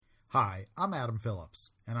Hi, I'm Adam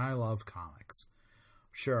Phillips, and I love comics.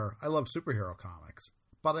 Sure, I love superhero comics,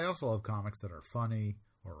 but I also love comics that are funny,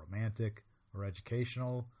 or romantic, or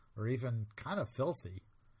educational, or even kind of filthy.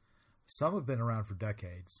 Some have been around for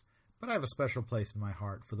decades, but I have a special place in my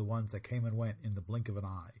heart for the ones that came and went in the blink of an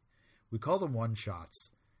eye. We call them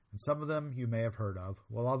one-shots, and some of them you may have heard of,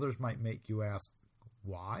 while others might make you ask,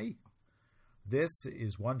 why? This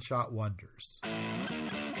is One Shot Wonders.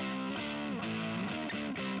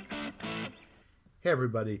 Hey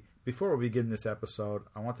everybody, before we begin this episode,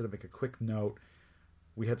 I wanted to make a quick note.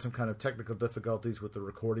 We had some kind of technical difficulties with the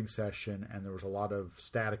recording session, and there was a lot of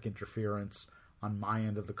static interference on my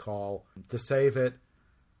end of the call. To save it,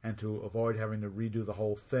 and to avoid having to redo the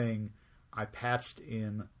whole thing, I patched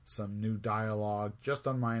in some new dialogue just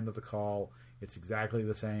on my end of the call. It's exactly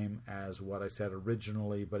the same as what I said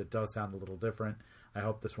originally, but it does sound a little different. I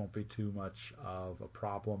hope this won't be too much of a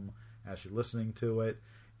problem as you're listening to it.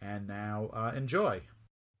 And now, enjoy.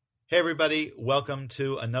 Hey, everybody. Welcome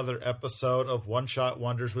to another episode of One Shot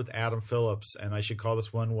Wonders with Adam Phillips. And I should call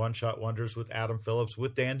this one One Shot Wonders with Adam Phillips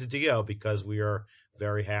with Dan DiDio, because we are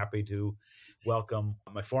very happy to welcome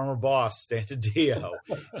my former boss, Dan DiDio,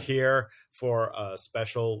 here for a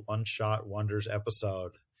special One Shot Wonders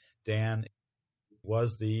episode. Dan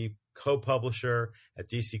was the co-publisher at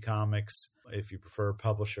DC Comics. If you prefer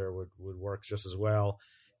publisher, would work just as well.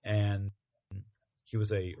 And he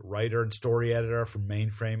was a writer and story editor for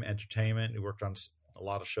Mainframe Entertainment. He worked on a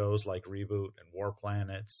lot of shows like Reboot and War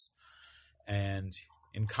Planets. And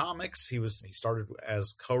in comics, he started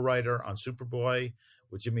as co-writer on Superboy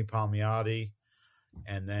with Jimmy Palmiotti,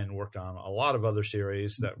 and then worked on a lot of other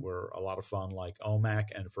series that were a lot of fun, like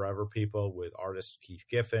OMAC and Forever People with artist Keith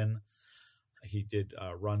Giffen. He did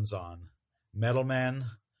runs on Metal Men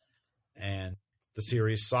and the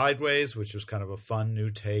series Sideways, which was kind of a fun new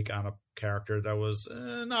take on a character that was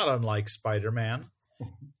not unlike Spider-Man.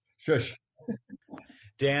 Shush.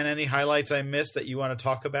 Dan, any highlights I missed that you want to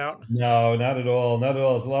talk about? No, not at all. Not at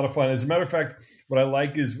all. It's a lot of fun. As a matter of fact, what I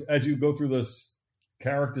like is as you go through those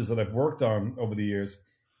characters that I've worked on over the years,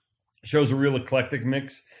 it shows a real eclectic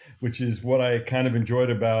mix, which is what I kind of enjoyed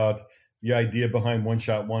about the idea behind One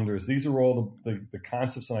Shot Wonders. These are all the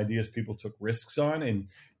concepts and ideas people took risks on and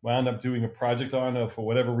wound up doing a project on. For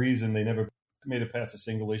whatever reason, they never made it past a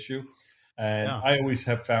single issue. And yeah. I always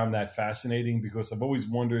have found that fascinating because I've always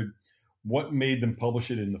wondered what made them publish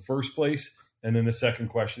it in the first place. And then the second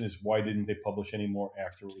question is, why didn't they publish any more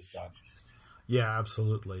after it was done? Yeah,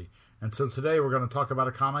 absolutely. And so today we're going to talk about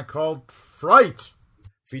a comic called Fright,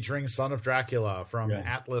 featuring Son of Dracula from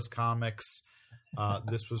Atlas Comics.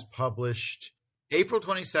 This was published April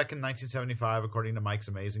 22nd, 1975, according to Mike's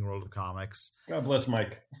Amazing World of Comics. God bless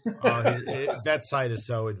Mike. That site is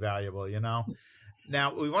so invaluable, you know.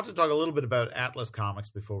 Now, we want to talk a little bit about Atlas Comics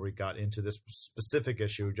before we got into this specific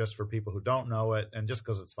issue, just for people who don't know it, and just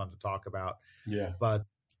because it's fun to talk about. Yeah. But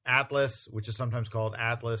Atlas, which is sometimes called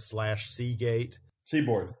Atlas/Seagate.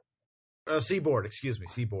 Seaboard. Seaboard, excuse me,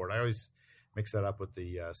 Seaboard. I always mix that up with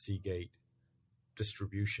the Seagate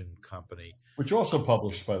distribution company. Which also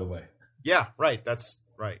published, by the way. Yeah, right. That's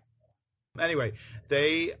right. Anyway,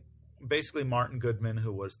 basically Martin Goodman,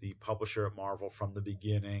 who was the publisher at Marvel from the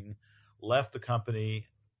beginning, left the company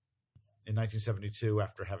in 1972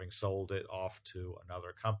 after having sold it off to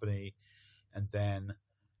another company. And then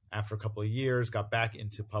after a couple of years, got back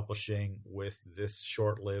into publishing with this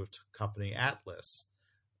short-lived company, Atlas,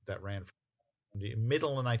 that ran from the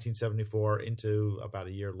middle of 1974 into about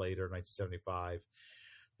a year later, 1975.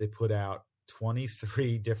 They put out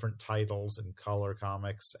 23 different titles in color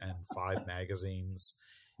comics and 5 magazines.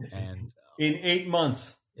 And in 8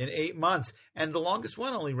 months. In 8 months. And the longest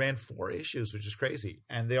one only ran 4 issues, which is crazy.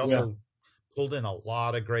 And they also pulled in a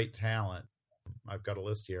lot of great talent. I've got a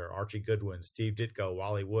list here. Archie Goodwin, Steve Ditko,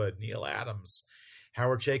 Wally Wood, Neil Adams,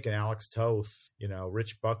 Howard Chaykin, Alex Toth,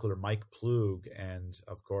 Rich Buckler, Mike Plug, and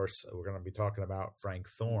of course, we're going to be talking about Frank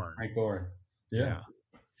Thorne. Frank Thorne. Yeah.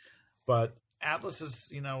 But Atlas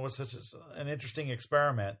is, was such an interesting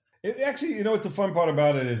experiment. It actually, what the fun part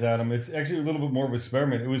about it is, Adam, it's actually a little bit more of an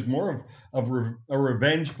experiment. It was more of a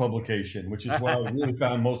revenge publication, which is what I really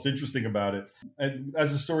found most interesting about it. And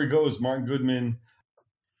as the story goes, Martin Goodman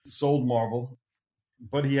sold Marvel,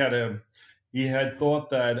 but he had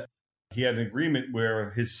thought that he had an agreement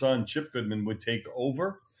where his son Chip Goodman would take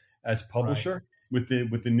over as publisher with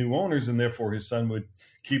the new owners, and therefore his son would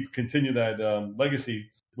continue that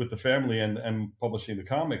legacy with the family and publishing the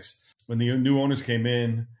comics. When the new owners came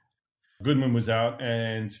in, Goodman was out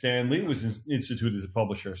and Stan Lee was instituted as a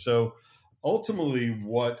publisher. So ultimately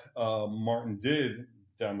what Martin did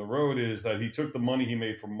down the road is that he took the money he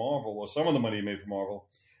made from Marvel, or some of the money he made from Marvel,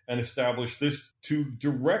 and establish this to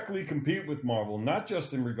directly compete with Marvel, not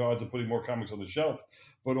just in regards of putting more comics on the shelf,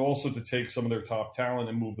 but also to take some of their top talent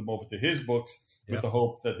and move them over to his books with the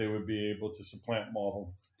hope that they would be able to supplant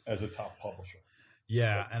Marvel as a top publisher.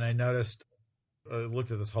 Yeah, and I noticed, I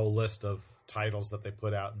looked at this whole list of titles that they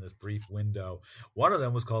put out in this brief window. One of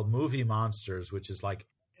them was called Movie Monsters, which is like,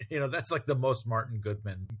 that's like the most Martin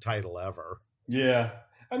Goodman title ever. Yeah.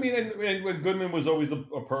 I mean, and when Goodman was always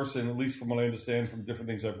a person, at least from what I understand from different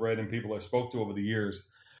things I've read and people I've spoke to over the years,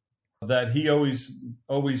 that he always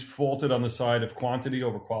faulted on the side of quantity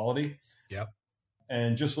over quality. Yep.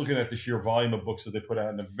 And just looking at the sheer volume of books that they put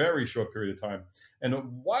out in a very short period of time, and a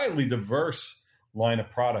widely diverse line of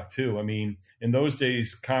product too. I mean, in those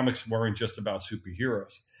days, comics weren't just about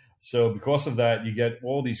superheroes. So because of that, you get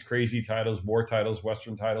all these crazy titles, war titles,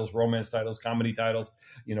 Western titles, romance titles, comedy titles,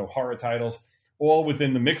 horror titles, all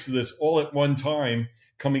within the mix of this, all at one time,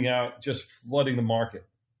 coming out, just flooding the market.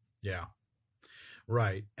 Yeah.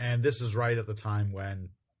 Right. And this is right at the time when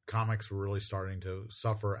comics were really starting to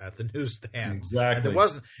suffer at the newsstand. Exactly.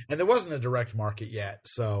 And there wasn't a direct market yet.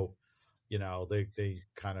 So, they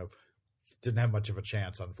kind of didn't have much of a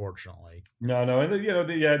chance, unfortunately. No. And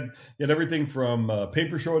they had everything from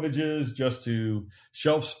paper shortages just to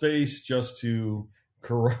shelf space, just to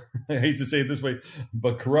corrupt, I hate to say it this way,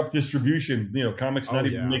 but corrupt distribution. Comics not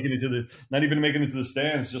even making it to the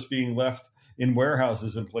stands, just being left in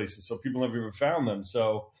warehouses and places, so people never even found them.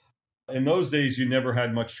 So in those days, you never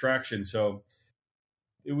had much traction. So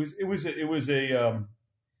it was a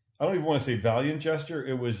I don't even want to say valiant gesture.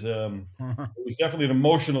 It was definitely an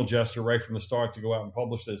emotional gesture right from the start to go out and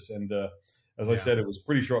publish this. And as I said, it was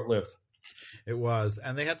pretty short lived. It was,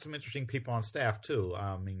 and they had some interesting people on staff too.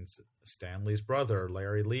 Stan Lee's brother,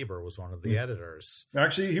 Larry Lieber, was one of the editors.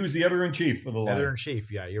 Actually, he was the editor-in-chief of the line.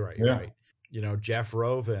 Editor-in-chief, yeah, you're right. You're right. Jeff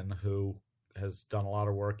Rovin, who has done a lot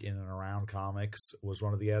of work in and around comics, was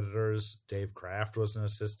one of the editors. Dave Kraft was an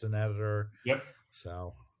assistant editor. Yep.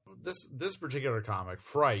 So this particular comic,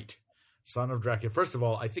 Fright, Son of Dracula. First of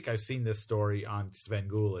all, I think I've seen this story on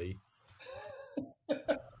Svengoolie.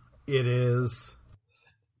 It is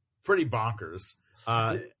pretty bonkers.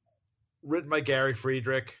 Written by Gary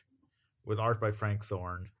Friedrich with art by Frank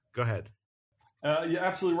Thorne. Go ahead. You're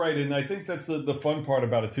absolutely right. And I think that's the fun part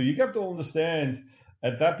about it, too. You have to understand,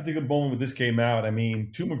 at that particular moment when this came out, I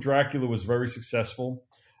mean, Tomb of Dracula was very successful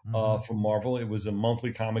from Marvel. It was a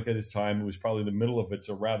monthly comic at its time. It was probably the middle of its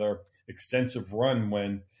a rather extensive run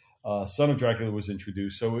when Son of Dracula was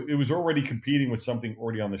introduced. So it was already competing with something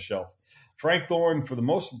already on the shelf. Frank Thorne, for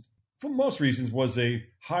most reasons, was a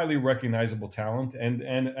highly recognizable talent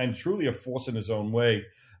and truly a force in his own way,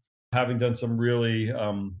 having done some really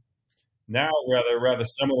now rather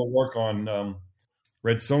seminal work on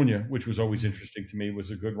Red Sonja, which was always interesting to me, was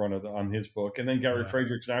a good run on his book. And then Gary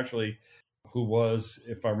Friedrich, actually, who was,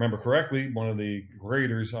 if I remember correctly, one of the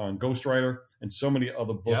creators on Ghost Rider and so many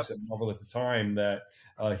other books at Marvel at the time, that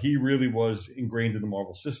he really was ingrained in the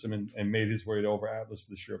Marvel system and made his way over Atlas for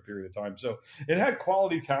the short period of time. So it had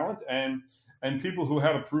quality talent and people who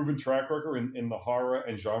had a proven track record in the horror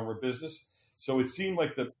and genre business. So it seemed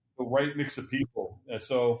like the right mix of people. And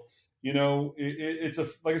so, it's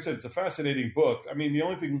like I said, it's a fascinating book. I mean, the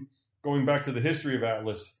only thing, going back to the history of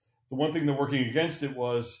Atlas, the one thing that working against it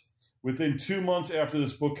was within 2 months after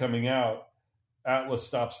this book coming out, Atlas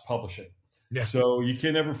stops publishing. Yeah. So you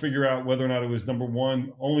can never figure out whether or not it was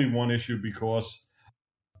only one issue because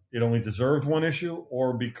it only deserved one issue,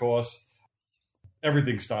 or because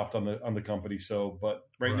everything stopped on the company. So, but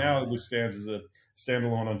right now it stands as a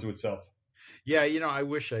standalone unto itself. Yeah, I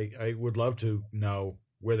wish I would love to know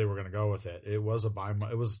where they were going to go with it. It was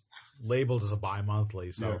it was labeled as a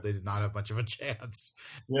bi-monthly, so they did not have much of a chance.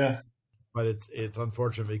 Yeah. But it's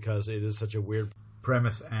unfortunate because it is such a weird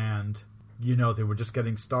premise, and they were just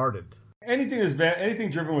getting started.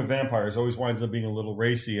 Anything driven with vampires always winds up being a little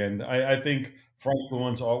racy, and I think Frank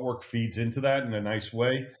Thorne's artwork feeds into that in a nice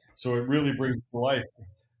way. So it really brings it to life.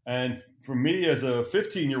 And for me, as a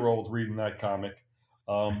 15-year-old reading that comic,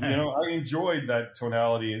 I enjoyed that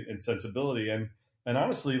tonality and sensibility. And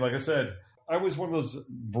honestly, like I said, I was one of those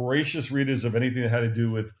voracious readers of anything that had to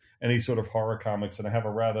do with any sort of horror comics, and I have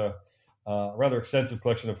a rather extensive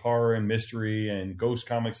collection of horror and mystery and ghost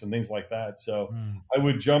comics and things like that. So I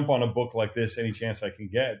would jump on a book like this any chance I can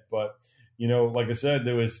get. But like I said,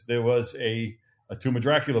 there was a Tomb of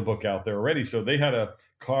Dracula book out there already, so they had to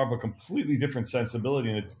carve a completely different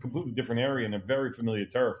sensibility in a completely different area in a very familiar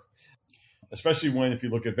turf. Especially when, if you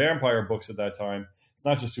look at vampire books at that time, it's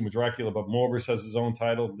not just Tomb of Dracula, but Morbius has his own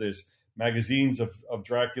title. There's magazines of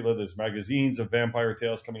Dracula. There's magazines of vampire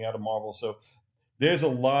tales coming out of Marvel. So there's a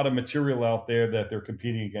lot of material out there that they're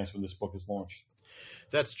competing against when this book is launched.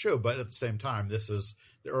 That's true, but at the same time, this is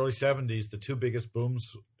the early 70s. The two biggest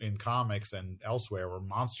booms in comics and elsewhere were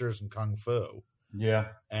monsters and kung fu. Yeah.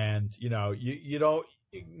 And, you don't,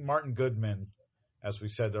 Martin Goodman, as we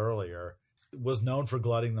said earlier, was known for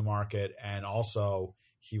glutting the market. And also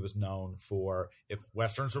he was known for, if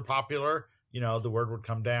Westerns were popular, the word would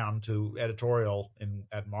come down to editorial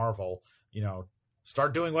at Marvel,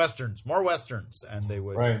 start doing Westerns, more Westerns. And they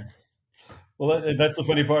would. Right. Well, that's the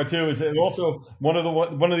funny part too. Is also one of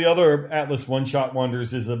the other Atlas one-shot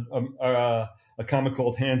wonders is a comic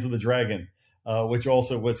called Hands of the Dragon, which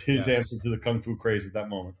also was his answer to the kung fu craze at that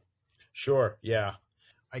moment. Sure, yeah.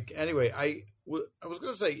 I was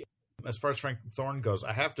going to say, as far as Frank Thorne goes,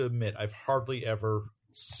 I have to admit I've hardly ever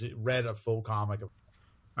read a full comic.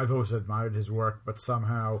 I've always admired his work, but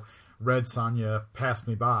somehow Red Sonja passed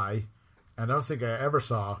me by, and I don't think I ever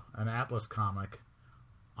saw an Atlas comic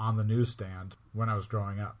on the newsstand when I was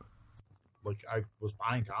growing up. Like, I was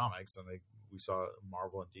buying comics, and we saw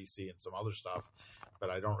Marvel and DC and some other stuff, but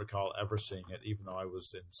I don't recall ever seeing it, even though I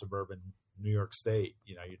was in suburban New York State.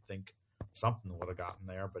 You'd think something would have gotten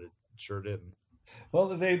there, but it sure didn't. Well,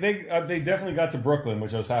 they definitely got to Brooklyn,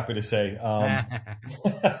 which I was happy to say.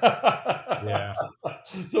 Yeah.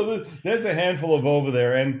 So there's a handful of over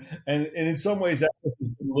there, and in some ways that has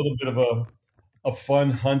been a little bit of a fun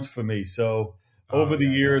hunt for me. So over the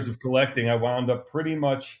years of collecting, I wound up pretty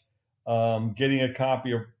much getting a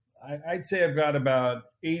copy of. I'd say I've got about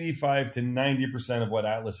 85 to 90% of what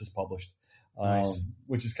Atlas has published, nice.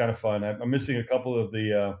 Which is kind of fun. I'm missing a couple of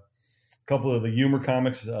the humor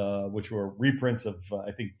comics, which were reprints of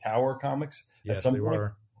I think Tower comics. Yes, at some they point.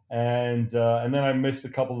 were. And then I missed a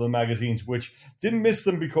couple of the magazines, which didn't miss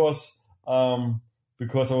them because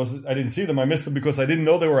I didn't see them. I missed them because I didn't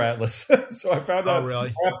know they were Atlas. So I found out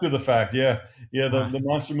really? after the fact. Yeah. The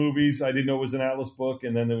monster movies, I didn't know it was an Atlas book,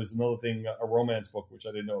 and then there was another thing, a romance book, which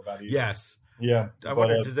I didn't know about either. Yes. Yeah. I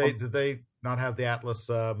wonder, did they not have the Atlas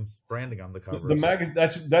branding on the covers?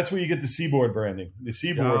 That's where you get the Seaboard branding. The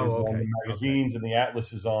Seaboard is on the magazines, and the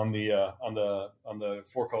Atlas is on the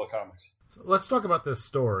 4-color comics. So let's talk about this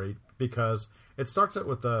story, because it starts out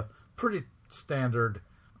with a pretty standard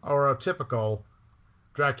or a typical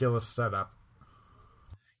Dracula setup,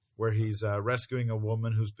 where he's rescuing a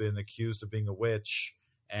woman who's been accused of being a witch,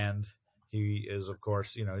 and he is, of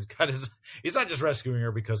course, he's not just rescuing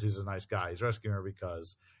her because he's a nice guy. He's rescuing her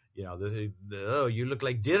because, you look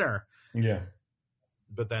like dinner. Yeah.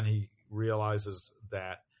 But then he realizes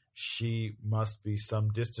that she must be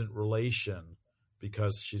some distant relation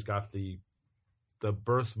because she's got the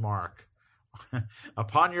birthmark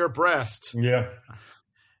upon your breast. Yeah.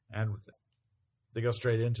 And they go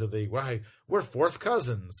straight into we're fourth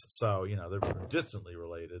cousins. So, they're distantly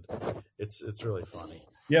related. It's really funny.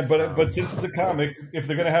 Yeah, but since it's a comic, if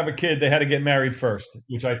they're going to have a kid, they had to get married first,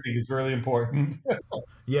 which I think is really important.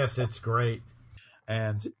 Yes, it's great.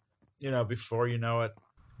 And, before you know it,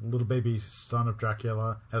 little baby son of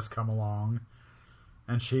Dracula has come along,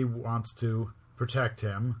 and she wants to protect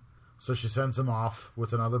him. So she sends him off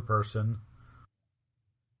with another person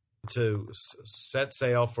to set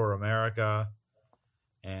sail for America.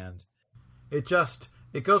 And it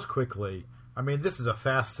goes quickly. I mean, this is a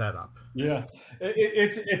fast setup. Yeah,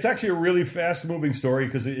 it's actually a really fast moving story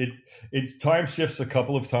because it time shifts a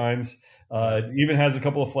couple of times. It even has a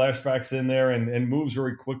couple of flashbacks in there and moves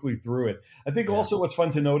very quickly through it. I think also what's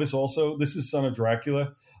fun to notice also, this is Son of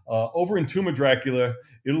Dracula. Over in Tomb of Dracula,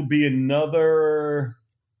 it'll be another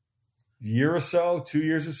year or so, 2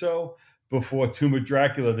 years or so, before Tomb of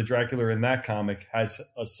Dracula, the Dracula in that comic, has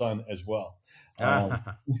a son as well. So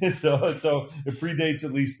it predates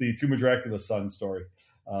at least the Tomb of Dracula son story.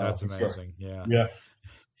 That's amazing. Sure. Yeah.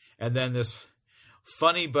 And then this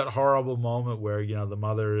funny but horrible moment where, the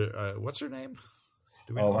mother, what's her name?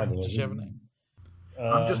 Does she have a name?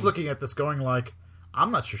 I'm just looking at this going like, I'm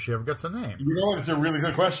not sure she ever gets a name. You know what? It's a really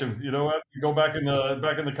good question. You know what? You go back in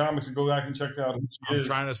the comics and go back and check out who she is.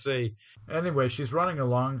 I'm trying to see. Anyway, she's running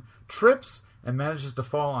along, trips, and manages to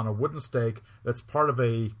fall on a wooden stake that's part of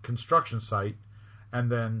a construction site, and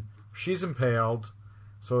then she's impaled,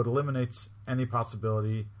 so it eliminates any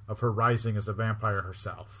possibility of her rising as a vampire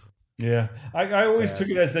herself. Yeah. I always took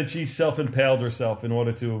it as that she self-impaled herself in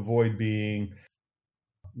order to avoid being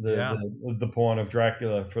the pawn of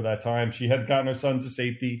Dracula for that time. She had gotten her son to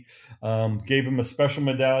safety, gave him a special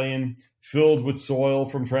medallion filled with soil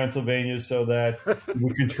from Transylvania so that he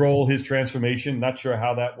would control his transformation. Not sure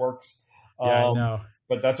how that works. I know.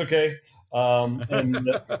 But that's okay.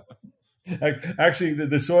 Actually,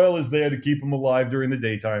 the soil is there to keep him alive during the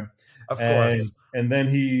daytime. Of course. And then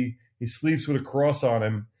he he sleeps with a cross on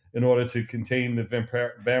him in order to contain the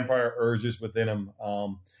vampire urges within him.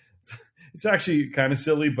 It's actually kind of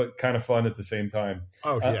silly, but kind of fun at the same time.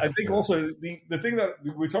 Oh, yeah, I think also the thing that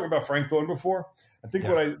we were talking about Frank Thorne before. I think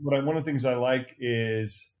one of the things I like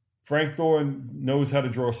is Frank Thorne knows how to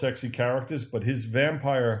draw sexy characters, but his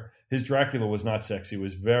Dracula was not sexy. It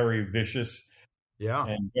was very vicious,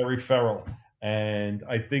 and very feral. And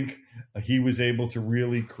I think he was able to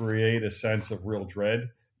really create a sense of real dread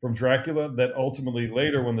from Dracula that ultimately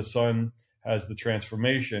later, when the son has the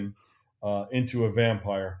transformation into a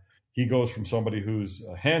vampire, he goes from somebody who's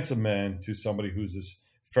a handsome man to somebody who's this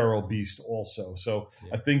feral beast also. So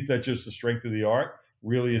I think that just the strength of the art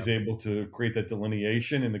really is able to create that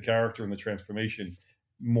delineation in the character and the transformation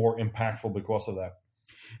more impactful because of that.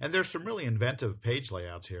 And there's some really inventive page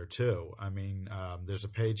layouts here too. I mean, there's a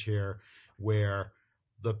page here where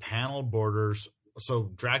the panel borders,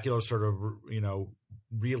 so Dracula's sort of,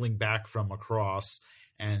 reeling back from across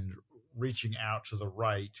and reaching out to the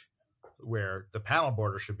right where the panel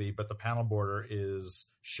border should be, but the panel border is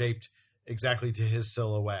shaped exactly to his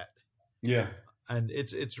silhouette. Yeah. And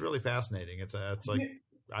it's really fascinating. It's like,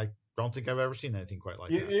 I don't think I've ever seen anything quite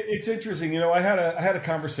like that. It's interesting. I had a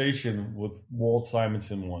conversation with Walt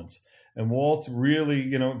Simonson once, and Walt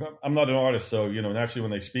really, I'm not an artist, so naturally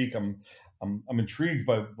when they speak, I'm intrigued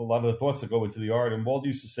by a lot of the thoughts that go into the art. And Walt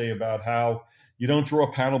used to say about how you don't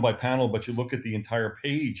draw panel by panel, but you look at the entire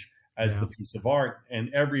page as the piece of art,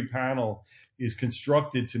 and every panel is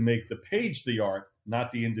constructed to make the page the art,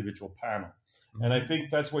 not the individual panel. Mm-hmm. And I think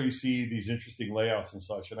that's why you see these interesting layouts and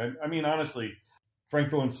such. And I mean, honestly, Frank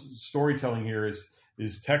Thorne's storytelling here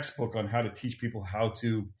is textbook on how to teach people how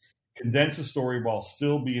to condense a story while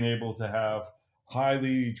still being able to have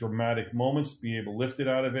highly dramatic moments, be able to lift it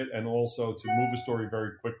out of it, and also to move a story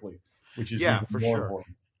very quickly, which is even more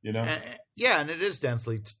important. And it is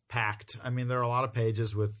densely packed. I mean, there are a lot of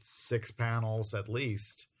pages with 6 panels at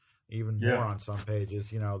least, even more on some pages.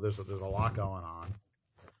 There's a lot going on.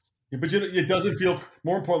 Yeah, but it doesn't feel.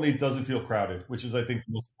 More importantly, it doesn't feel crowded, which is, I think,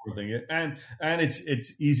 the most important thing. And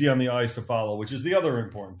it's easy on the eyes to follow, which is the other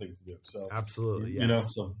important thing to do. So absolutely,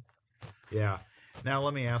 yes. Yeah. Now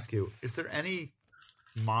let me ask you: is there any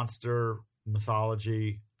monster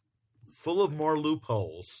mythology full of more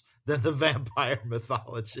loopholes than the vampire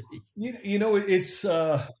mythology?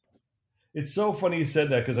 It's so funny you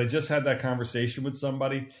said that, because I just had that conversation with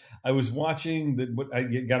somebody. I was watching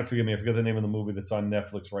you got to forgive me, I forget the name of the movie that's on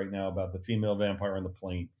Netflix right now about the female vampire on the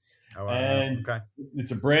plane. Oh, and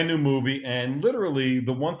it's a brand new movie. And literally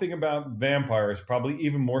the one thing about vampires, probably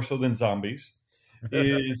even more so than zombies,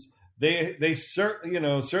 is they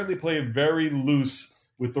certainly play it very loose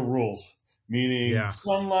with the rules. Meaning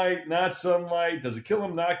sunlight, not sunlight, does it kill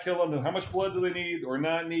them, not kill them, how much blood do they need or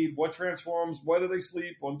not need, what transforms, why do they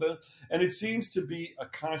sleep, and it seems to be a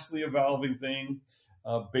constantly evolving thing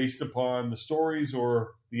based upon the stories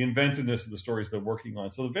or the inventiveness of the stories they're working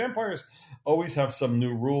on. So the vampires always have some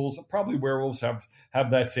new rules. Probably werewolves have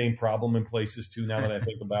that same problem in places too, now that I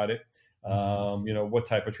think about it. What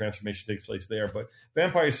type of transformation takes place there. But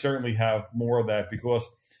vampires certainly have more of that because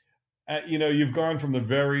you've gone from the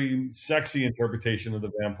very sexy interpretation of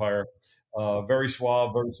the vampire, very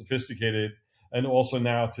suave, very sophisticated, and also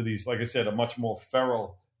now to these, like I said, a much more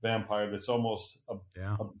feral vampire that's almost a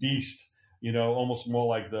beast, almost more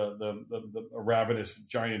like a ravenous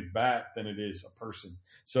giant bat than it is a person.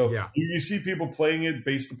 So you see people playing it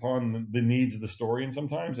based upon the needs of the story, and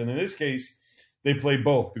sometimes, and in this case, they play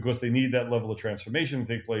both because they need that level of transformation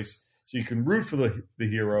to take place, so you can root for the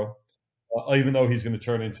hero. Even though he's going to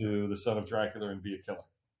turn into the son of Dracula and be a killer.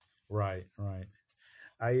 Right.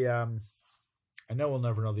 I know we'll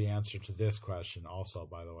never know the answer to this question also,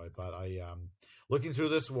 by the way, but looking through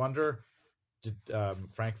this, wonder, did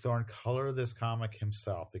Frank Thorne color this comic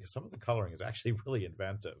himself? Because some of the coloring is actually really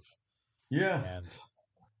inventive. Yeah. And,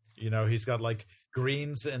 he's got like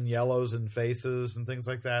greens and yellows and faces and things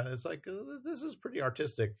like that. It's like, this is pretty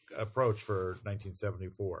artistic approach for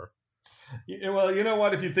 1974. Well, you know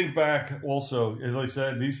what? If you think back, also, as I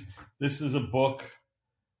said, this is a book.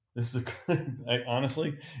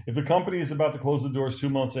 Honestly, if the company is about to close the doors 2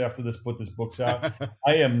 months after this book's out,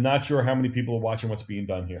 I am not sure how many people are watching what's being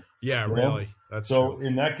done here. Yeah, really. That's so. True.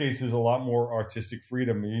 In that case, there's a lot more artistic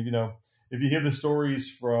freedom. If you hear the stories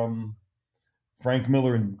from Frank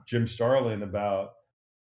Miller and Jim Starlin about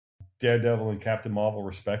Daredevil and Captain Marvel,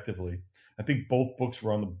 respectively, I think both books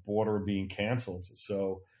were on the border of being canceled.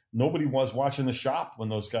 So. Nobody was watching the shop when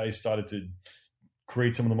those guys started to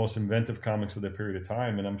create some of the most inventive comics of their period of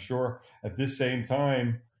time. And I'm sure at this same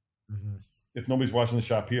time, if nobody's watching the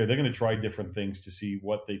shop here, they're going to try different things to see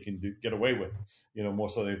what they can get away with, more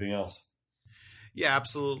so than anything else. Yeah,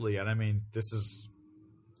 absolutely. And I mean, this is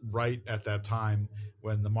right at that time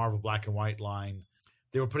when the Marvel Black and White line,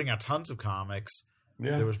 they were putting out tons of comics.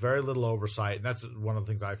 Yeah. There was very little oversight. And that's one of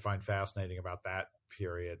the things I find fascinating about that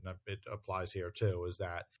period. And it applies here too, is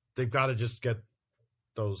that they've got to just get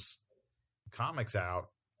those comics out.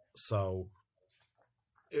 So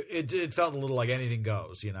it felt a little like anything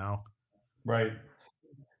goes, Right.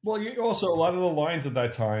 Well, also a lot of the lines at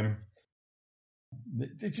that time,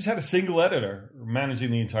 they just had a single editor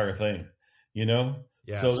managing the entire thing,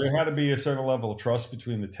 Yes. So there had to be a certain level of trust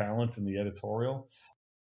between the talent and the editorial,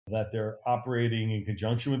 that they're operating in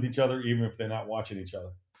conjunction with each other, even if they're not watching each other.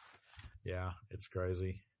 Yeah, it's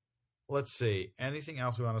crazy. Let's see. Anything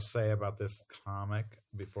else we want to say about this comic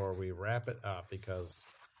before we wrap it up? Because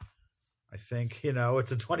I think,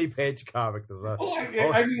 it's a 20-page comic.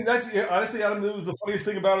 I mean, that's honestly, Adam, it was the funniest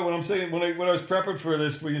thing about it when I'm saying, when I was prepping for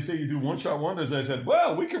this, when you say you do one-shot wonders, I said,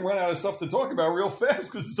 well, we can run out of stuff to talk about real fast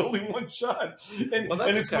because it's only one shot. And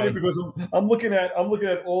it's funny because I'm looking at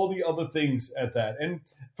all the other things at that. And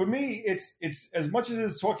for me, it's as much as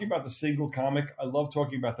it's talking about the single comic, I love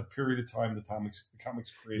talking about the period of time the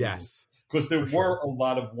comics created. Yes. Because there were a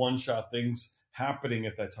lot of one-shot things happening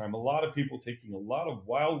at that time. A lot of people taking a lot of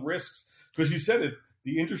wild risks. Because you said it,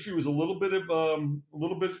 the industry was a little bit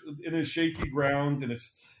in a shaky ground, and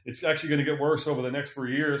it's actually going to get worse over the next 4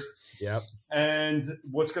 years. Yep. And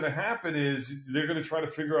what's going to happen is they're going to try to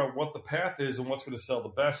figure out what the path is and what's going to sell the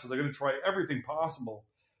best. So they're going to try everything possible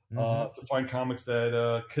to find comics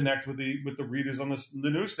that connect with the readers on the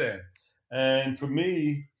newsstand. And for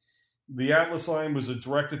me, the Atlas line was a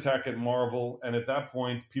direct attack at Marvel, and at that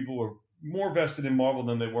point, people were more vested in Marvel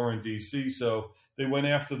than they were in DC. So they went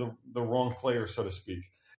after the wrong player, so to speak.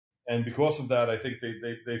 And because of that, I think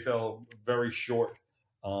they fell very short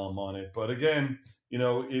on it. But again,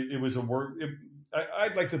 it was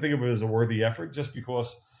I'd like to think of it as a worthy effort, just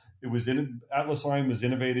because it was Atlas line was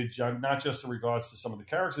innovated, not just in regards to some of the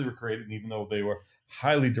characters that were created, even though they were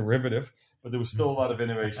highly derivative, but there was still a lot of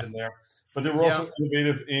innovation there. But they were also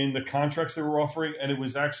innovative in the contracts they were offering, and it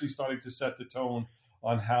was actually starting to set the tone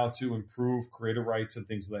on how to improve creator rights and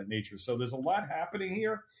things of that nature. So there's a lot happening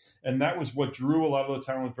here, and that was what drew a lot of the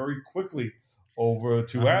talent very quickly over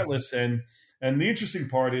to Atlas. And the interesting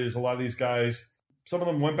part is a lot of these guys, some of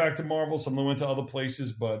them went back to Marvel, some of them went to other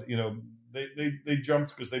places, but they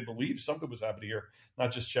jumped because they believed something was happening here,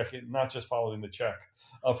 not just following the check.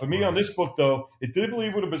 For me on this book, though, it did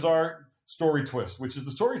leave with a bizarre story twist, which is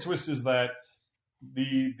the story twist is that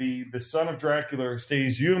the son of Dracula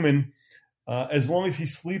stays human as long as he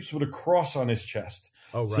sleeps with a cross on his chest.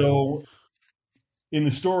 Oh, right. So in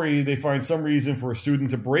the story, they find some reason for a student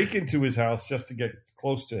to break into his house just to get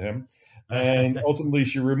close to him. And ultimately,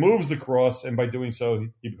 she removes the cross, and by doing so,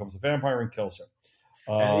 he becomes a vampire and kills her.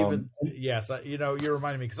 And you're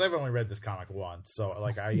reminding me, because I've only read this comic once, so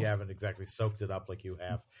I haven't exactly soaked it up like you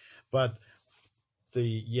have. But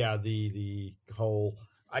the whole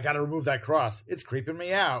I got to remove that cross, it's creeping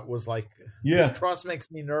me out, was like, this cross makes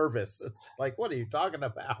me nervous. It's like, what are you talking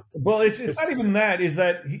about? Well, it's not even that. Is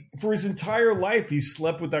that for his entire life, he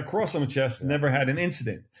slept with that cross on the chest, never had an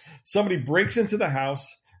incident. Somebody breaks into the house,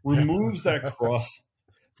 removes that cross,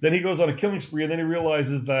 then he goes on a killing spree, and then he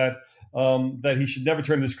realizes that he should never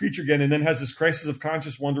turn to this creature again, and then has this crisis of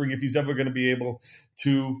conscience, wondering if he's ever going to be able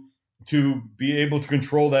to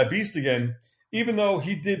control that beast again, even though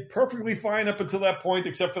he did perfectly fine up until that point,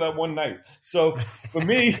 except for that one night. So for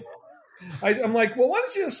me, I'm like, well, why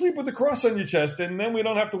don't you just sleep with the cross on your chest, and then we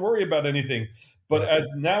don't have to worry about anything. But as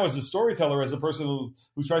a storyteller, as a person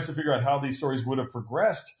who tries to figure out how these stories would have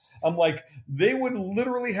progressed, I'm like, they would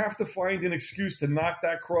literally have to find an excuse to knock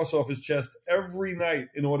that cross off his chest every night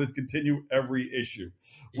in order to continue every issue,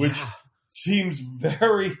 which seems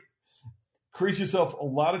creates yourself a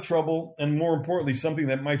lot of trouble, and more importantly, something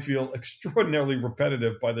that might feel extraordinarily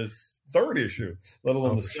repetitive by the third issue, let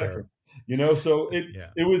alone the second. Sure. So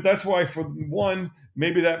it was. That's why, for one,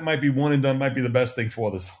 maybe that might be one and done. Might be the best thing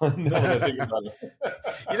for this one. Now that I think about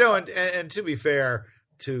it. And to be fair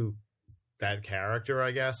to that character,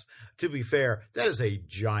 I guess, to be fair, that is a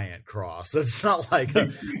giant cross. It's not like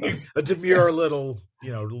a demure little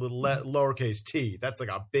lowercase t. That's like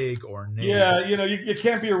a big ornate. Yeah, you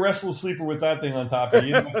can't be a restless sleeper with that thing on top of you.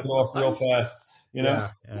 You have to go off real fast. Yeah,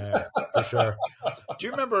 for sure. Do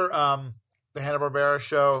you remember the Hanna-Barbera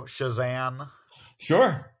show Shazam?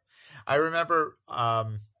 Sure. I remember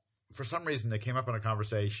for some reason it came up in a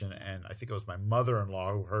conversation, and I think it was my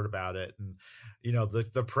mother-in-law who heard about it, and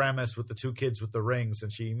the premise with the two kids with the rings,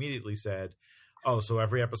 and she immediately said, Oh, so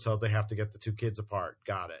every episode they have to get the two kids apart.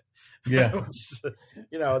 Got it. Yeah. And that's the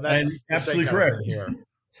same absolutely kind correct. of thing here.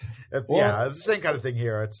 It's the same kind of thing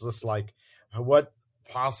here. It's just like, what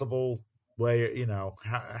possible way,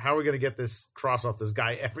 how are we going to get this cross off this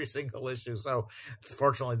guy every single issue? So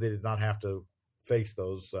fortunately they did not have to face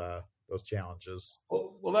those challenges.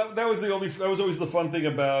 Well, that was always the fun thing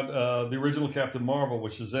about the original Captain Marvel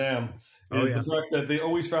with Shazam, is the fact that they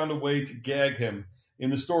always found a way to gag him in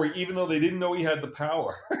the story, even though they didn't know he had the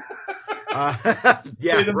power.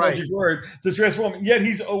 The magic word to transform. Yet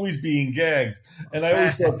he's always being gagged, and I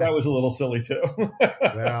always thought that was a little silly too.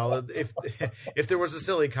 Well, if there was a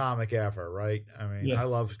silly comic ever, right? I mean, I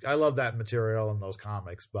love that material in those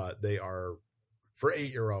comics, but they are for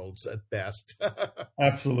 8-year-olds at best.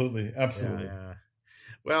 Absolutely. Yeah.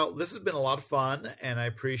 Well, this has been a lot of fun, and I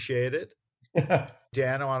appreciate it.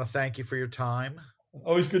 Dan, I want to thank you for your time.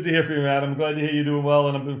 Always good to hear from you, Matt. I'm glad to hear you're doing well,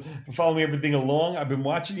 and I've been following everything along. I've been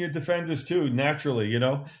watching your Defenders too, naturally.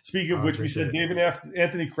 Speaking of which, we said David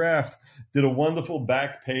Anthony Kraft did a wonderful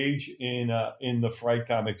back page in the Fright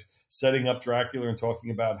comics, setting up Dracula and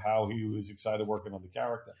talking about how he was excited working on the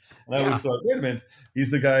character. And I always thought, wait a minute, he's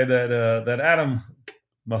the guy that Adam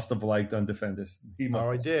must have liked on Defenders. He must.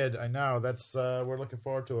 I did. I know. That's we're looking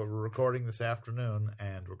forward to it. We're recording this afternoon,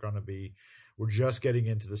 and we're just getting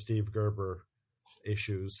into the Steve Gerber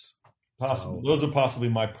issues. Possible. Those are possibly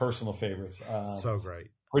my personal favorites. So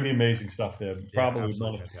great. Pretty amazing stuff there. Probably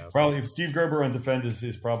Steve Gerber on Defenders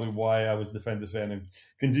is probably why I was a Defenders fan and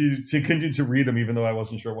continue to read them, even though I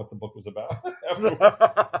wasn't sure what the book was about.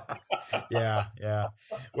 Yeah.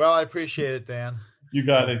 Well, I appreciate it, Dan. You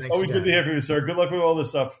got it. Thanks Always again. good to hear from you, sir. Good luck with all this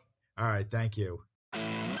stuff. All right. Thank you.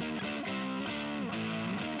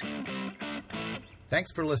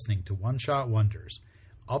 Thanks for listening to One Shot Wonders.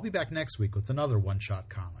 I'll be back next week with another one-shot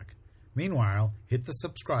comic. Meanwhile, hit the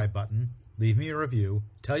subscribe button, leave me a review,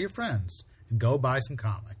 tell your friends, and go buy some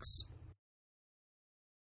comics.